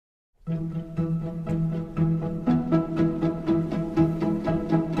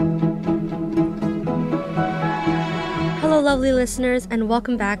Hello, lovely listeners, and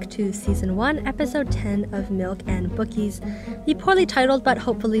welcome back to Season 1, Episode 10 of Milk and Bookies, the poorly titled but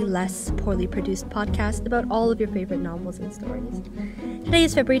hopefully less poorly produced podcast about all of your favorite novels and stories. Today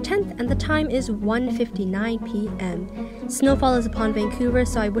is February 10th, and the time is 1:59 p.m. Snowfall is upon Vancouver,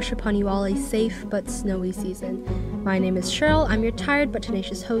 so I wish upon you all a safe but snowy season. My name is Cheryl, I'm your tired but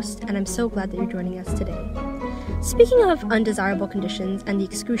tenacious host, and I'm so glad that you're joining us today. Speaking of undesirable conditions and the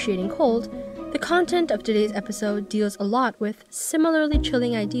excruciating cold, the content of today's episode deals a lot with similarly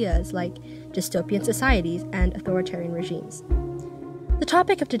chilling ideas like dystopian societies and authoritarian regimes. The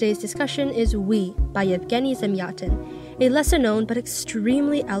topic of today's discussion is We by Yevgeny Zamyatin, a lesser-known but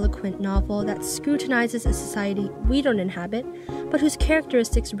extremely eloquent novel that scrutinizes a society we don't inhabit, but whose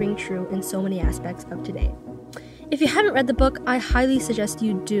characteristics ring true in so many aspects of today. If you haven't read the book, I highly suggest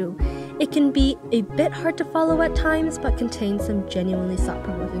you do. It can be a bit hard to follow at times, but contains some genuinely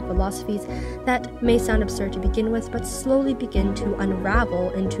thought-provoking philosophies that may sound absurd to begin with, but slowly begin to unravel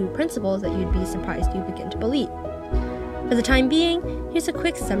into principles that you'd be surprised you begin to believe. For the time being, here's a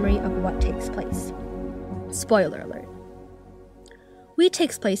quick summary of what takes place. Spoiler alert. We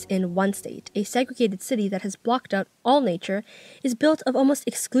takes place in one state, a segregated city that has blocked out all nature, is built of almost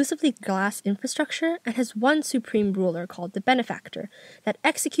exclusively glass infrastructure, and has one supreme ruler called the benefactor that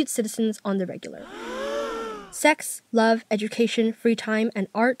executes citizens on the regular. Sex, love, education, free time, and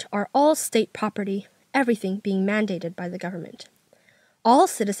art are all state property, everything being mandated by the government. All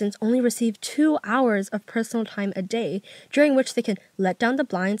citizens only receive 2 hours of personal time a day, during which they can let down the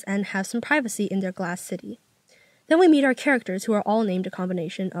blinds and have some privacy in their glass city. Then we meet our characters, who are all named a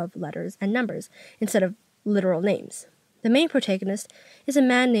combination of letters and numbers, instead of literal names. The main protagonist is a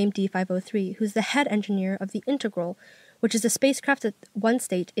man named D503, who's the head engineer of the Integral, which is a spacecraft that one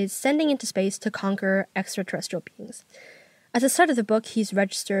state is sending into space to conquer extraterrestrial beings. At the start of the book, he's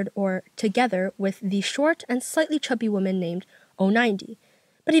registered or together with the short and slightly chubby woman named O90,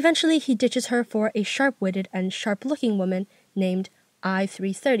 but eventually he ditches her for a sharp-witted and sharp-looking woman named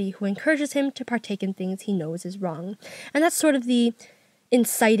I-330, who encourages him to partake in things he knows is wrong. And that's sort of the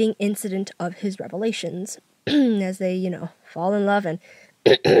inciting incident of his revelations, as they, fall in love and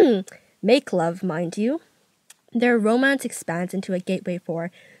make love, mind you. Their romance expands into a gateway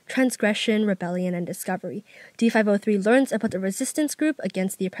for transgression, rebellion, and discovery. D503 learns about the resistance group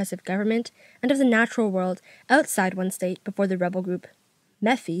against the oppressive government and of the natural world outside one state before the rebel group,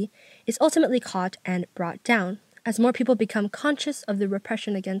 Mephi, is ultimately caught and brought down. As more people become conscious of the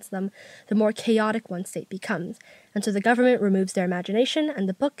repression against them, the more chaotic one state becomes, and so the government removes their imagination, and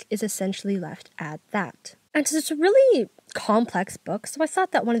the book is essentially left at that. And so it's a really complex book, so I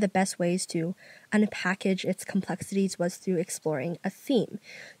thought that one of the best ways to unpackage its complexities was through exploring a theme.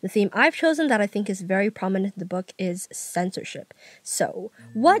 The theme I've chosen that I think is very prominent in the book is censorship. So,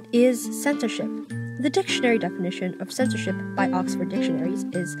 what is censorship? The dictionary definition of censorship by Oxford Dictionaries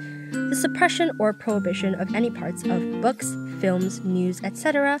is the suppression or prohibition of any parts of books, films, news,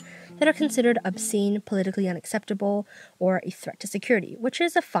 etc. that are considered obscene, politically unacceptable, or a threat to security, which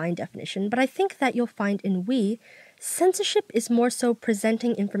is a fine definition, but I think that you'll find in We, censorship is more so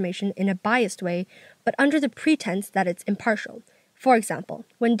presenting information in a biased way, but under the pretense that it's impartial. For example,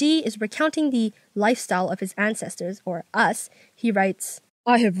 when D is recounting the lifestyle of his ancestors, or us, he writes,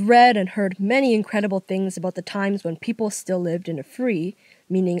 "I have read and heard many incredible things about the times when people still lived in a free,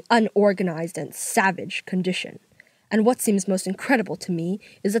 meaning unorganized and savage, condition. And what seems most incredible to me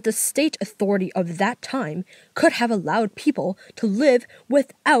is that the state authority of that time could have allowed people to live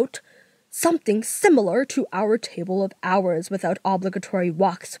without something similar to our table of hours, without obligatory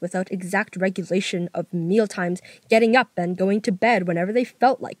walks, without exact regulation of meal times, getting up and going to bed whenever they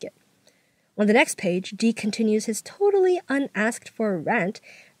felt like it." On the next page, D continues his totally unasked-for rant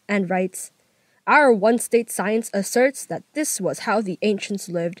and writes, "Our one-state science asserts that this was how the ancients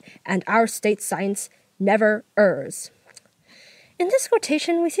lived, and our state science never errs." In this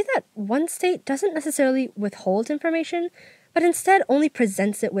quotation, we see that one state doesn't necessarily withhold information, but instead only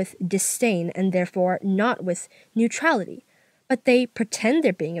presents it with disdain and therefore not with neutrality. But they pretend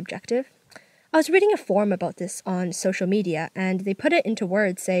they're being objective. I was reading a forum about this on social media, and they put it into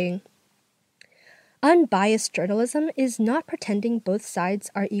words saying, "Unbiased journalism is not pretending both sides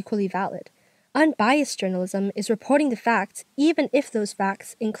are equally valid. Unbiased journalism is reporting the facts, even if those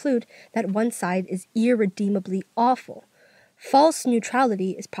facts include that one side is irredeemably awful. False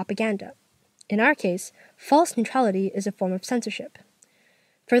neutrality is propaganda. In our case, false neutrality is a form of censorship.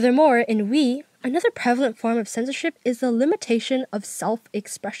 Furthermore, in We, Another prevalent form of censorship is the limitation of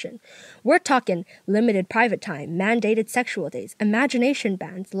self-expression. We're talking limited private time, mandated sexual days, imagination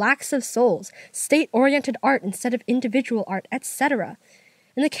bans, lacks of souls, state-oriented art instead of individual art, etc.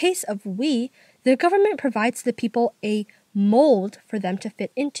 In the case of we, the government provides the people a mold for them to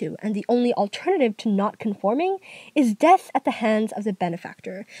fit into, and the only alternative to not conforming is death at the hands of the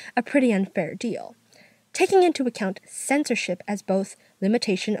benefactor, a pretty unfair deal. Taking into account censorship as both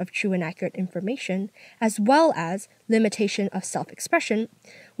limitation of true and accurate information, as well as limitation of self-expression,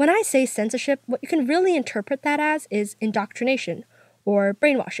 when I say censorship, what you can really interpret that as is indoctrination, or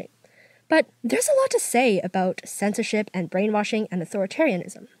brainwashing. But there's a lot to say about censorship and brainwashing and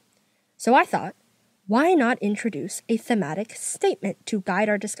authoritarianism. So I thought, why not introduce a thematic statement to guide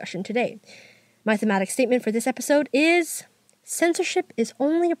our discussion today? My thematic statement for this episode is: censorship is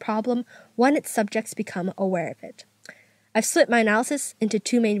only a problem when its subjects become aware of it. I've split my analysis into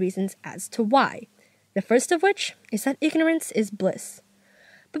two main reasons as to why. The first of which is that ignorance is bliss.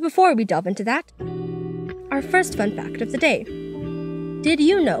 But before we delve into that, our first fun fact of the day. Did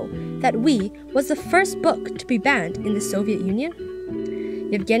you know that We was the first book to be banned in the Soviet Union?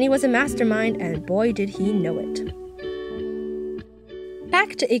 Yevgeny was a mastermind, and boy did he know it.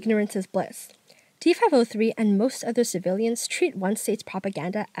 Back to ignorance is bliss. D503 and most other civilians treat one state's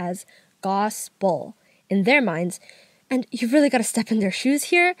propaganda as gospel in their minds, and you've really got to step in their shoes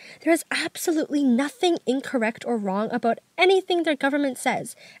here. There is absolutely nothing incorrect or wrong about anything their government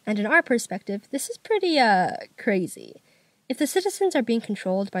says, and in our perspective, this is pretty, crazy. If the citizens are being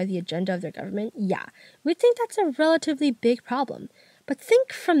controlled by the agenda of their government, yeah, we'd think that's a relatively big problem. But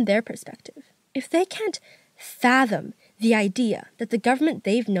think from their perspective. If they can't fathom the idea that the government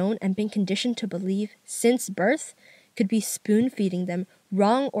they've known and been conditioned to believe since birth could be spoon-feeding them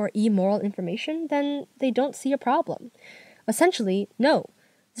wrong or immoral information, then they don't see a problem. Essentially, no.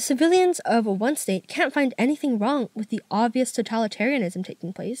 The civilians of one state can't find anything wrong with the obvious totalitarianism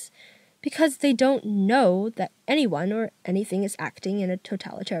taking place because they don't know that anyone or anything is acting in a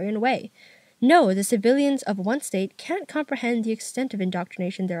totalitarian way. No, the civilians of one state can't comprehend the extent of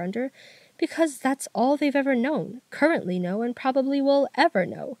indoctrination they're under because that's all they've ever known, currently know, and probably will ever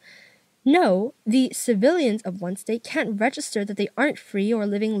know. No, the civilians of one state can't register that they aren't free or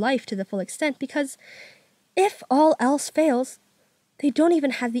living life to the full extent because, if all else fails, they don't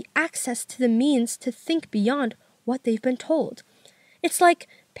even have the access to the means to think beyond what they've been told. It's like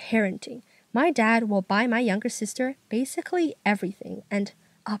parenting. My dad will buy my younger sister basically everything, and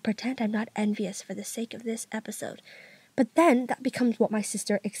I'll pretend I'm not envious for the sake of this episode. But then that becomes what my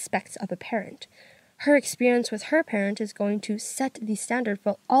sister expects of a parent. Her experience with her parent is going to set the standard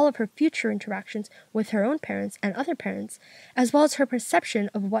for all of her future interactions with her own parents and other parents, as well as her perception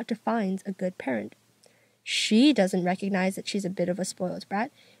of what defines a good parent. She doesn't recognize that she's a bit of a spoiled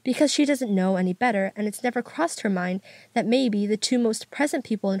brat because she doesn't know any better, and it's never crossed her mind that maybe the two most present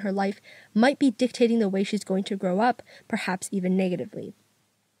people in her life might be dictating the way she's going to grow up, perhaps even negatively.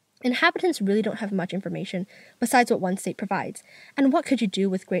 Inhabitants really don't have much information besides what one state provides, and what could you do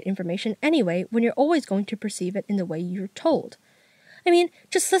with great information anyway when you're always going to perceive it in the way you're told? I mean,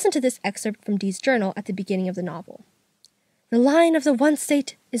 just listen to this excerpt from Dee's journal at the beginning of the novel. The line of the one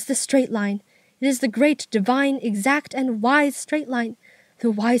state is the straight line. It is the great, divine, exact, and wise straight line,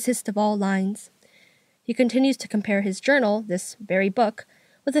 the wisest of all lines. He continues to compare his journal, this very book,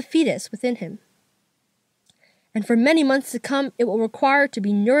 with a fetus within him. And for many months to come, it will require to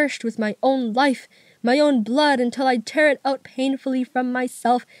be nourished with my own life, my own blood, until I tear it out painfully from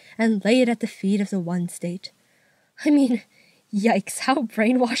myself and lay it at the feet of the one state. I mean, yikes, how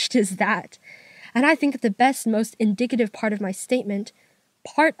brainwashed is that? And I think that the best, most indicative part of my statement,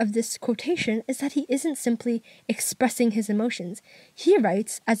 part of this quotation, is that he isn't simply expressing his emotions. He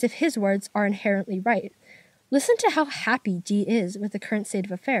writes as if his words are inherently right. Listen to how happy Dee is with the current state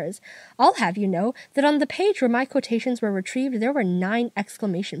of affairs. I'll have you know that on the page where my quotations were retrieved, there were 9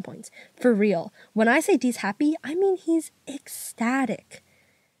 exclamation points. For real. When I say Dee's happy, I mean he's ecstatic.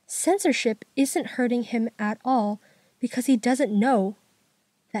 Censorship isn't hurting him at all because he doesn't know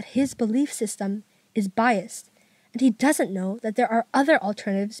that his belief system is biased, and he doesn't know that there are other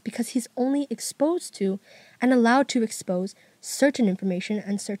alternatives because he's only exposed to and allowed to expose certain information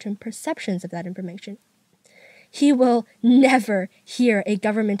and certain perceptions of that information. He will never hear a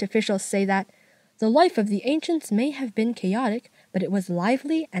government official say that the life of the ancients may have been chaotic, but it was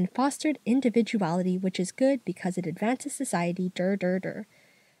lively and fostered individuality, which is good because it advances society,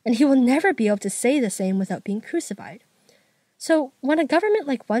 And he will never be able to say the same without being crucified. So when a government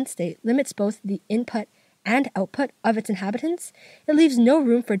like one state limits both the input and output of its inhabitants, it leaves no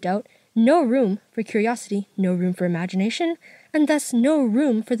room for doubt No room for curiosity, no room for imagination, and thus no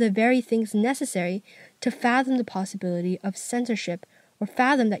room for the very things necessary to fathom the possibility of censorship or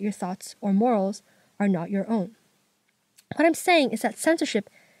fathom that your thoughts or morals are not your own. What I'm saying is that censorship,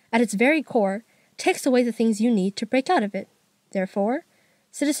 at its very core, takes away the things you need to break out of it. Therefore,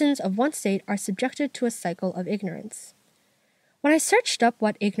 citizens of one state are subjected to a cycle of ignorance. When I searched up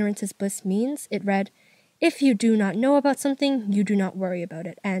what ignorance is bliss means, it read, if you do not know about something, you do not worry about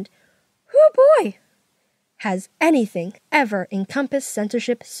it, and, oh boy! Has anything ever encompassed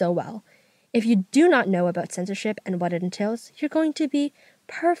censorship so well? If you do not know about censorship and what it entails, you're going to be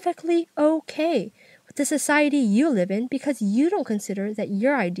perfectly okay with the society you live in because you don't consider that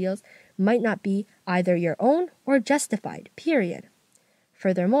your ideals might not be either your own or justified, period.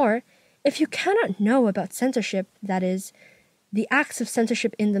 Furthermore, if you cannot know about censorship, that is, the acts of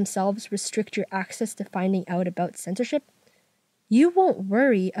censorship in themselves restrict your access to finding out about censorship, you won't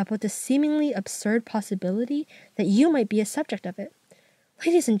worry about the seemingly absurd possibility that you might be a subject of it.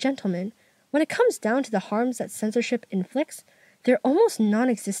 Ladies and gentlemen, when it comes down to the harms that censorship inflicts, they're almost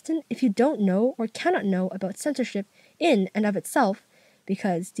non-existent if you don't know or cannot know about censorship in and of itself,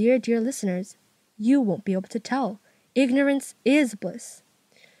 because, dear listeners, you won't be able to tell. Ignorance is bliss.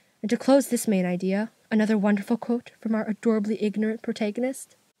 And to close this main idea, another wonderful quote from our adorably ignorant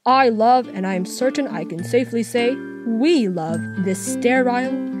protagonist. I love, and I am certain I can safely say, we love this sterile,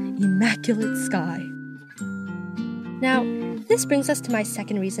 immaculate sky. Now, this brings us to my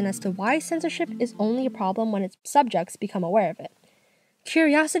second reason as to why censorship is only a problem when its subjects become aware of it.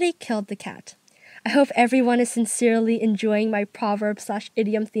 Curiosity killed the cat. I hope everyone is sincerely enjoying my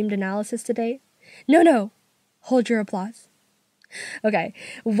proverb/idiom-themed analysis today. No, hold your applause. Okay,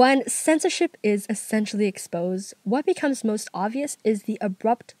 when censorship is essentially exposed, what becomes most obvious is the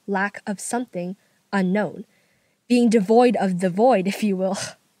abrupt lack of something unknown. Being devoid of the void, if you will.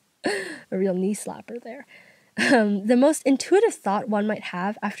 A real knee slapper there. The most intuitive thought one might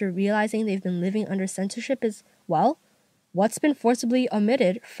have after realizing they've been living under censorship is, well, what's been forcibly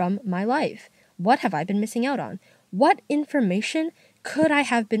omitted from my life? What have I been missing out on? What information could I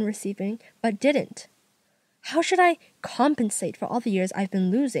have been receiving but didn't? How should I compensate for all the years I've been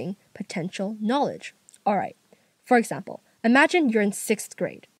losing potential knowledge? All right, for example, imagine you're in 6th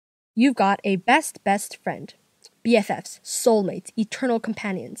grade. You've got a best friend. BFFs, soulmates, eternal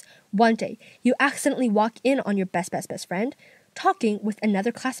companions. One day, you accidentally walk in on your best friend talking with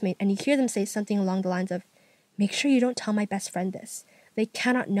another classmate and you hear them say something along the lines of, make sure you don't tell my best friend this. They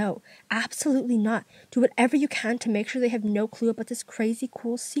cannot know. Absolutely not. Do whatever you can to make sure they have no clue about this crazy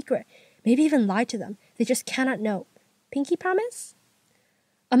cool secret. Maybe even lie to them. They just cannot know. Pinky promise?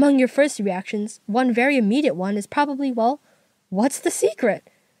 Among your first reactions, one very immediate one is probably, well, what's the secret?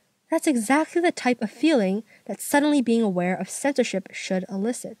 That's exactly the type of feeling that suddenly being aware of censorship should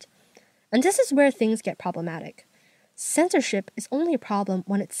elicit. And this is where things get problematic. Censorship is only a problem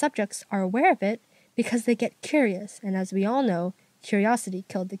when its subjects are aware of it because they get curious, and as we all know, curiosity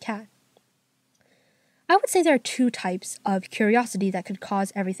killed the cat. I would say there are two types of curiosity that could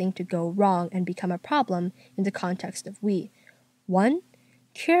cause everything to go wrong and become a problem in the context of we. 1,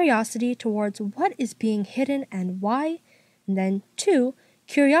 curiosity towards what is being hidden and why, and then 2,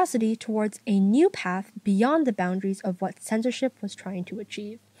 curiosity towards a new path beyond the boundaries of what censorship was trying to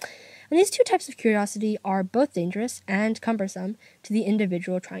achieve. And these two types of curiosity are both dangerous and cumbersome to the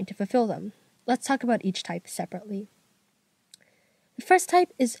individual trying to fulfill them. Let's talk about each type separately. The first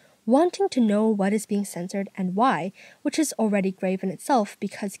type is wanting to know what is being censored and why, which is already grave in itself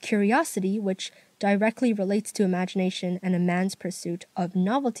because curiosity, which directly relates to imagination and a man's pursuit of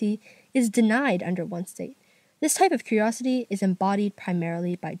novelty, is denied under one state. This type of curiosity is embodied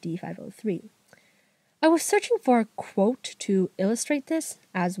primarily by D503. I was searching for a quote to illustrate this,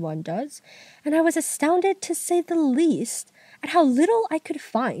 as one does, and I was astounded, to say the least, at how little I could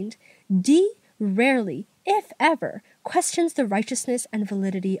find. D rarely, if ever, questions the righteousness and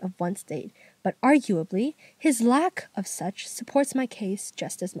validity of one state, but arguably, his lack of such supports my case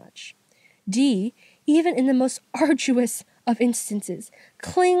just as much. D, even in the most arduous of instances,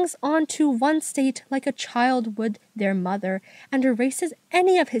 clings on to one state like a child would their mother and erases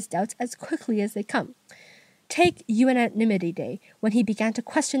any of his doubts as quickly as they come. Take Unanimity Day, when he began to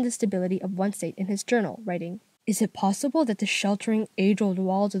question the stability of one state in his journal, writing, "Is it possible that the sheltering age-old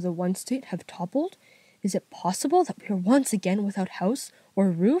walls of the one state have toppled? Is it possible that we are once again without house or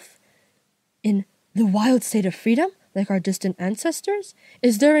roof? In the wild state of freedom, like our distant ancestors?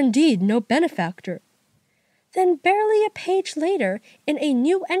 Is there indeed no benefactor?" Then barely a page later, in a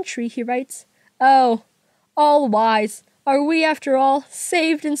new entry, he writes, "Oh, all wise, are we after all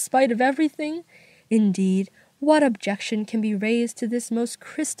saved in spite of everything? Indeed, What objection can be raised to this most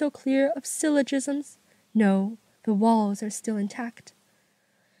crystal clear of syllogisms? No, the walls are still intact.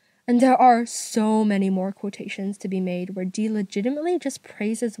 And there are so many more quotations to be made where D legitimately just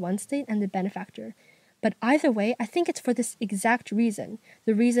praises one state and the benefactor. But either way, I think it's for this exact reason,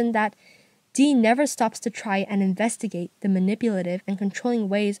 the reason that D never stops to try and investigate the manipulative and controlling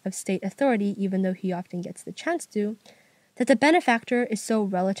ways of state authority, even though he often gets the chance to, that the benefactor is so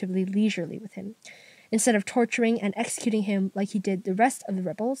relatively leisurely with him. Instead of torturing and executing him like he did the rest of the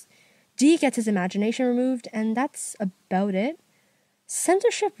rebels, D gets his imagination removed, and that's about it.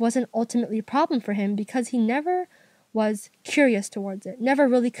 Censorship wasn't ultimately a problem for him because he never was curious towards it, never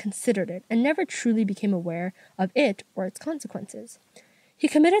really considered it, and never truly became aware of it or its consequences. He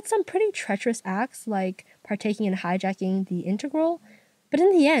committed some pretty treacherous acts, like partaking in hijacking the integral, but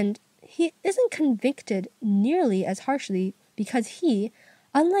in the end, he isn't convicted nearly as harshly because he,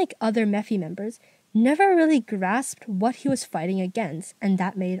 unlike other MEFI members, never really grasped what he was fighting against, and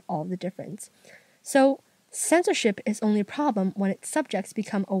that made all the difference. So, censorship is only a problem when its subjects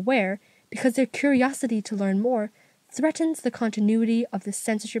become aware because their curiosity to learn more threatens the continuity of the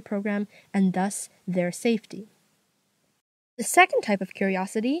censorship program and thus their safety. The second type of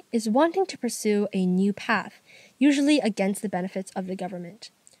curiosity is wanting to pursue a new path, usually against the benefits of the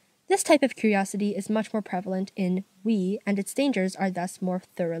government. This type of curiosity is much more prevalent in we, and its dangers are thus more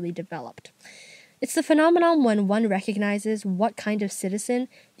thoroughly developed. It's the phenomenon when one recognizes what kind of citizen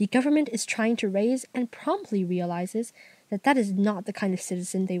the government is trying to raise and promptly realizes that that is not the kind of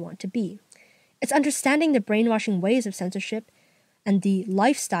citizen they want to be. It's understanding the brainwashing ways of censorship and the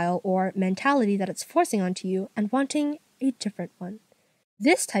lifestyle or mentality that it's forcing onto you and wanting a different one.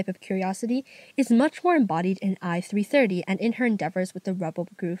 This type of curiosity is much more embodied in I-330 and in her endeavors with the rebel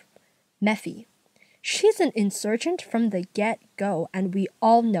group MEFI. She's an insurgent from the get-go, and we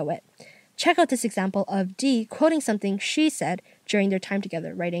all know it. Check out this example of D quoting something she said during their time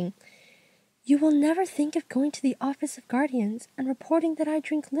together, writing, "You will never think of going to the office of guardians and reporting that I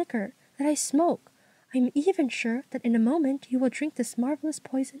drink liquor, that I smoke. I'm even sure that in a moment you will drink this marvelous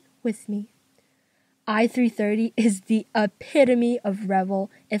poison with me." I-330 is the epitome of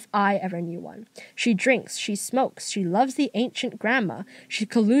rebel if I ever knew one. She drinks, she smokes, she loves the ancient grandma, she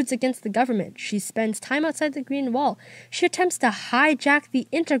colludes against the government, she spends time outside the Green Wall, she attempts to hijack the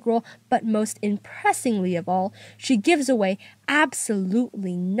integral, but most impressingly of all, she gives away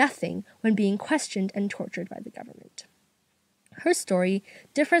absolutely nothing when being questioned and tortured by the government. Her story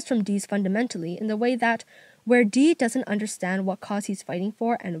differs from D's fundamentally in the way that, where D doesn't understand what cause he's fighting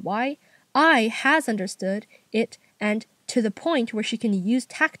for and why, I has understood it, and to the point where she can use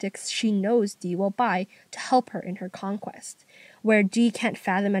tactics she knows D will buy to help her in her conquest. Where D can't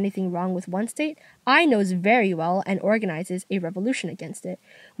fathom anything wrong with one state, I knows very well and organizes a revolution against it.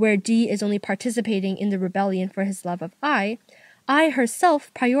 Where D is only participating in the rebellion for his love of I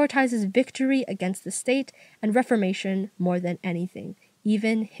herself prioritizes victory against the state and reformation more than anything,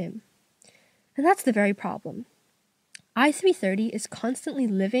 even him. And that's the very problem. I-330 is constantly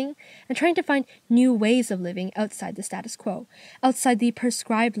living and trying to find new ways of living outside the status quo, outside the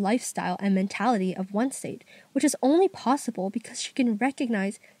prescribed lifestyle and mentality of one state, which is only possible because she can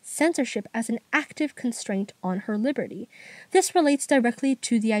recognize censorship as an active constraint on her liberty. This relates directly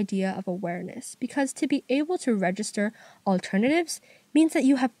to the idea of awareness, because to be able to register alternatives means that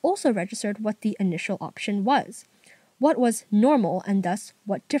you have also registered what the initial option was, what was normal, and thus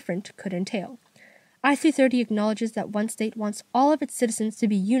what different could entail. I-330 acknowledges that one state wants all of its citizens to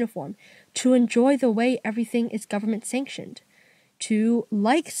be uniform, to enjoy the way everything is government sanctioned, to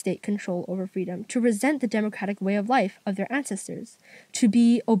like state control over freedom, to resent the democratic way of life of their ancestors, to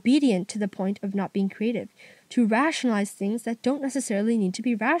be obedient to the point of not being creative, to rationalize things that don't necessarily need to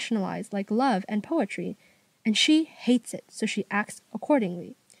be rationalized, like love and poetry. And she hates it, so she acts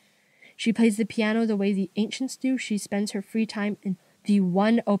accordingly. She plays the piano the way the ancients do. She spends her free time in the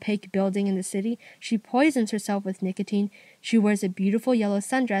one opaque building in the city. She poisons herself with nicotine. She wears a beautiful yellow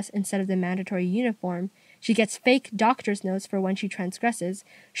sundress instead of the mandatory uniform. She gets fake doctor's notes for when she transgresses.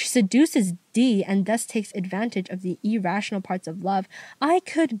 She seduces D and thus takes advantage of the irrational parts of love. I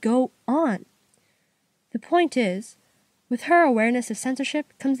could go on. The point is, with her awareness of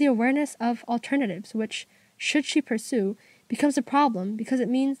censorship comes the awareness of alternatives, which, should she pursue, becomes a problem because it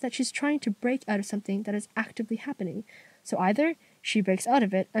means that she's trying to break out of something that is actively happening. So either she breaks out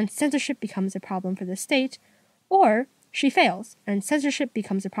of it and censorship becomes a problem for the state, or she fails and censorship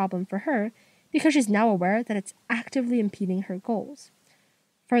becomes a problem for her because she's now aware that it's actively impeding her goals.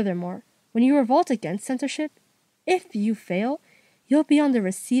 Furthermore, when you revolt against censorship, if you fail, you'll be on the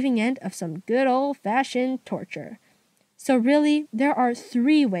receiving end of some good old-fashioned torture. So really, there are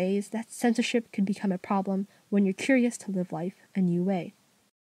 3 ways that censorship could become a problem when you're curious to live life a new way.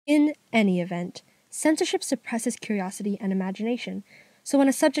 In any event, censorship suppresses curiosity and imagination, so when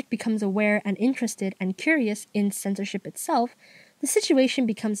a subject becomes aware and interested and curious in censorship itself, the situation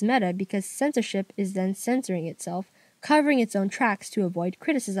becomes meta because censorship is then censoring itself, covering its own tracks to avoid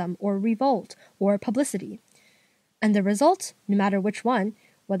criticism or revolt or publicity. And the result, no matter which one,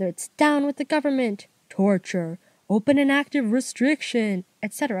 whether it's down with the government, torture, open and active restriction,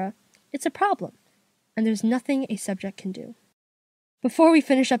 etc., it's a problem, and there's nothing a subject can do. Before we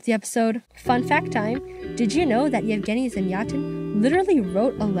finish up the episode, fun fact time, did you know that Yevgeny Zamyatin literally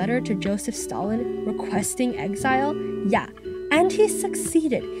wrote a letter to Joseph Stalin requesting exile? Yeah, and he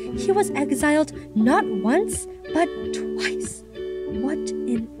succeeded. He was exiled not once, but twice. What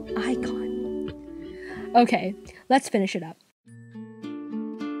an icon. Okay, let's finish it up.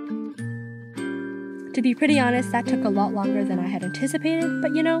 To be pretty honest, that took a lot longer than I had anticipated,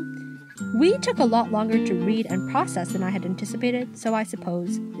 but we took a lot longer to read and process than I had anticipated, so I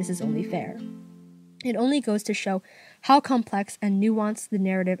suppose this is only fair. It only goes to show how complex and nuanced the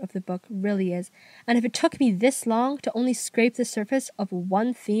narrative of the book really is, and if it took me this long to only scrape the surface of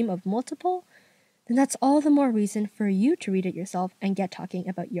one theme of multiple, then that's all the more reason for you to read it yourself and get talking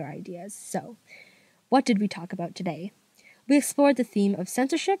about your ideas. So, what did we talk about today? We explored the theme of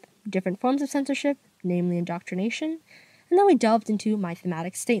censorship, different forms of censorship, namely indoctrination, and then we delved into my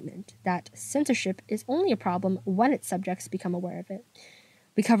thematic statement that censorship is only a problem when its subjects become aware of it.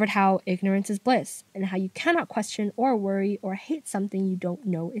 We covered how ignorance is bliss, and how you cannot question or worry or hate something you don't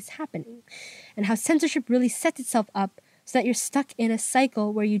know is happening, and how censorship really sets itself up so that you're stuck in a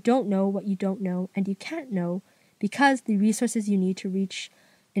cycle where you don't know what you don't know and you can't know because the resources you need to reach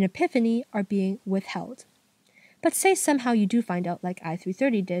an epiphany are being withheld. But say somehow you do find out like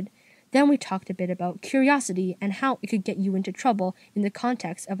I-330 did, then we talked a bit about curiosity and how it could get you into trouble in the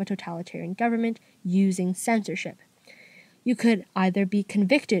context of a totalitarian government using censorship. You could either be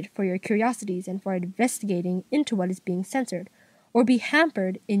convicted for your curiosities and for investigating into what is being censored, or be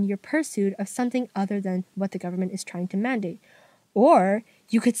hampered in your pursuit of something other than what the government is trying to mandate. Or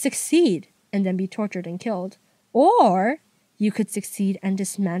you could succeed and then be tortured and killed. Or you could succeed and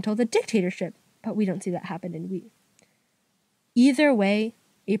dismantle the dictatorship, but we don't see that happen in We. Either way,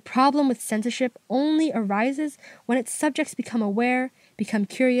 a problem with censorship only arises when its subjects become aware, become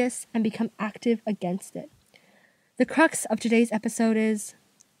curious, and become active against it. The crux of today's episode is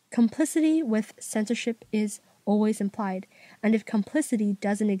complicity with censorship is always implied, and if complicity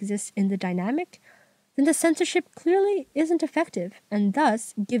doesn't exist in the dynamic, then the censorship clearly isn't effective, and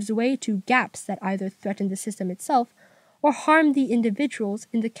thus gives way to gaps that either threaten the system itself or harm the individuals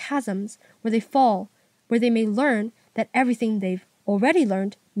in the chasms where they fall, where they may learn that everything they've already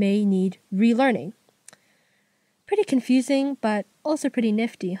learned may need relearning. Pretty confusing, but also pretty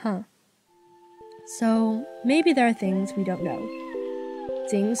nifty, huh? So, maybe there are things we don't know.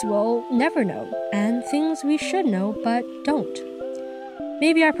 Things we'll never know, and things we should know but don't.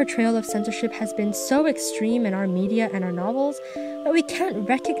 Maybe our portrayal of censorship has been so extreme in our media and our novels that we can't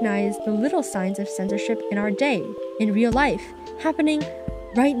recognize the little signs of censorship in our day, in real life, happening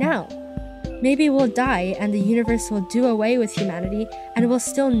right now. Maybe we'll die and the universe will do away with humanity and we'll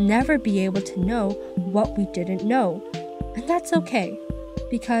still never be able to know what we didn't know. And that's okay,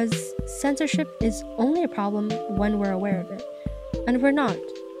 because censorship is only a problem when we're aware of it. And we're not,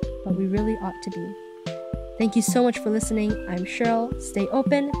 but we really ought to be. Thank you so much for listening. I'm Cheryl. Stay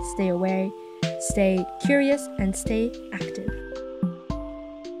open, stay aware, stay curious, and stay active.